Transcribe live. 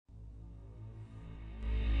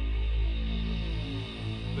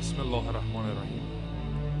Baynol Haramain.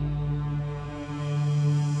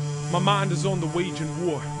 My mind is on the waging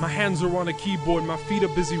war. My hands are on a keyboard. My feet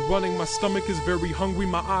are busy running. My stomach is very hungry.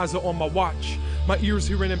 My eyes are on my watch. My ears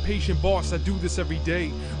hear an impatient boss. I do this every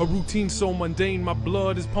day. A routine so mundane. My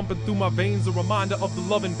blood is pumping through my veins. A reminder of the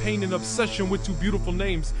love and pain and obsession with two beautiful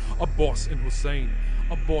names. Abbas and Hussein.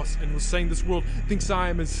 Abbas and Hussein. This world thinks I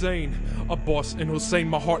am insane. Abbas and Hussein.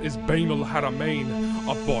 My heart is Baynol Haramain.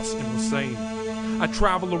 Abbas and Hussein. I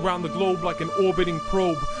travel around the globe like an orbiting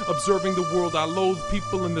probe, observing the world I loathe,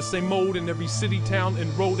 people in the same mode in every city, town,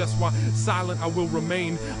 and road. That's why silent I will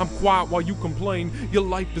remain. I'm quiet while you complain. Your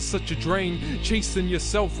life is such a drain, chasing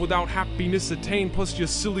yourself without happiness attained, plus your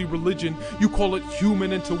silly religion. You call it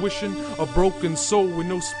human intuition, a broken soul with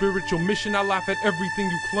no spiritual mission. I laugh at everything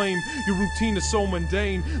you claim. Your routine is so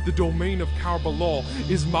mundane. The domain of Karbala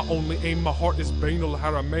is my only aim. My heart is Baynol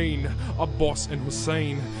Haramain. Abbas and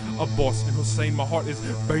Hussein. Abbas and Hussein. My heart is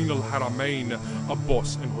Baynol Haramain.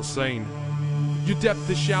 Abbas and Hussein. Your depth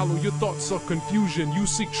is shallow, your thoughts are confusion. You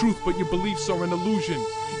seek truth, but your beliefs are an illusion.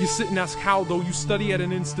 You sit and ask how, though you study at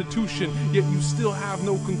an institution, yet you still have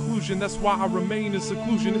no conclusion. That's why I remain in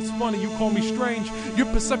seclusion. It's funny, you call me strange. Your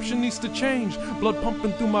perception needs to change. Blood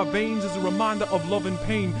pumping through my veins is a reminder of love and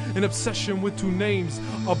pain. An obsession with two names,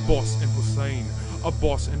 Abbas and Hussein.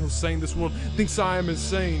 Abbas and Hussein, this world thinks I am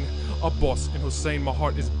insane. Abbas and Hussein, my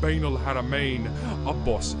heart is Baynol Haramain.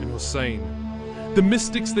 Abbas and Hussein. The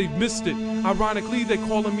mystics, they've missed it. Ironically, they're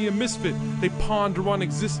calling me a misfit. They ponder on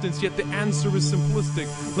existence, yet the answer is simplistic.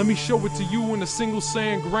 Let me show it to you in a single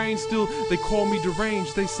sand grain. Still, they call me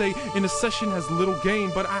deranged. They say in a session has little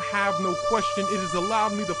gain, but I have no question. It has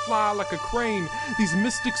allowed me to fly like a crane. These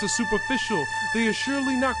mystics are superficial. They are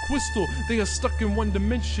surely not crystal. They are stuck in one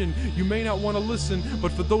dimension. You may not want to listen,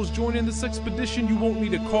 but for those joining this expedition, you won't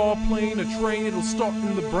need a car, plane, or train. It'll start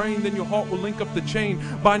in the brain, then your heart will link up the chain.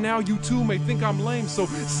 By now, you too may think I'm lame, so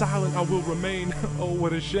silent I will remain. Oh,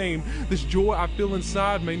 what a shame. This joy I feel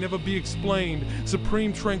inside may never be explained.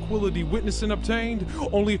 Supreme tranquility witnessed and obtained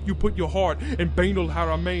only if you put your heart in Baynol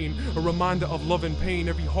Haramain. A reminder of love and pain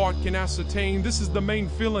every heart can ascertain. This is the main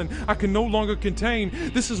feeling I can no longer contain.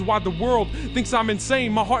 This is why the world thinks I'm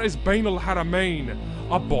insane. My heart is Baynol Haramain.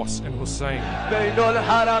 Abbas and Hussein. Baynol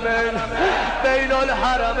Haramain, Baynol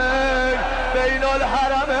Haramain, Baynol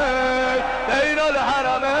Haramain, Baynol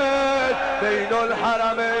Haramain, Baynol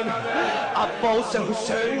Haramain, Abbas and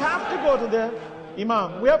Hussein. We have to go to the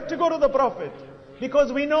Imam. We have to go to the Prophet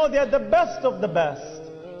because we know they are the best of the best.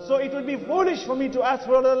 So it would be foolish for me to ask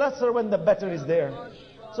for the lesser when the better is there.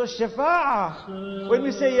 So Shafa'ah, when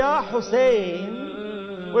we say Ya Hussein,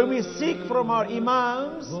 when we seek from our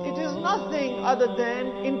Imams, it is nothing other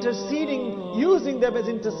than interceding, using them as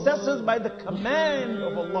intercessors by the command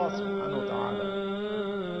of Allah subhanahu wa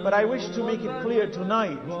ta'ala. But I wish to make it clear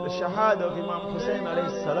tonight, the Shahada of Imam Hussein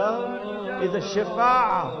alayhi salam is a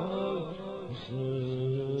Shafa'ah.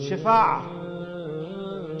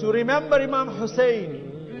 Shafa'ah. To remember Imam Hussein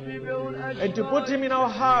and to put him in our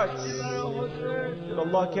hearts. That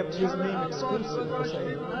Allah kept his name exclusive,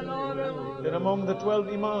 Hussein. That among the 12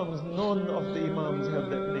 Imams, none of the Imams have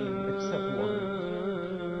that name except one.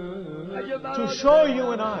 To show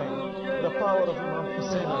you and I the power of Imam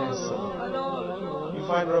Hussein alayhi salam. You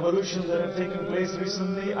find revolutions that have taken place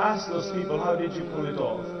recently, ask those people, how did you pull it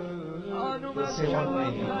off? They'll say one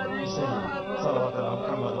thing, Hussein, salawat ala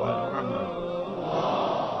Muhammad wa ala Muhammad.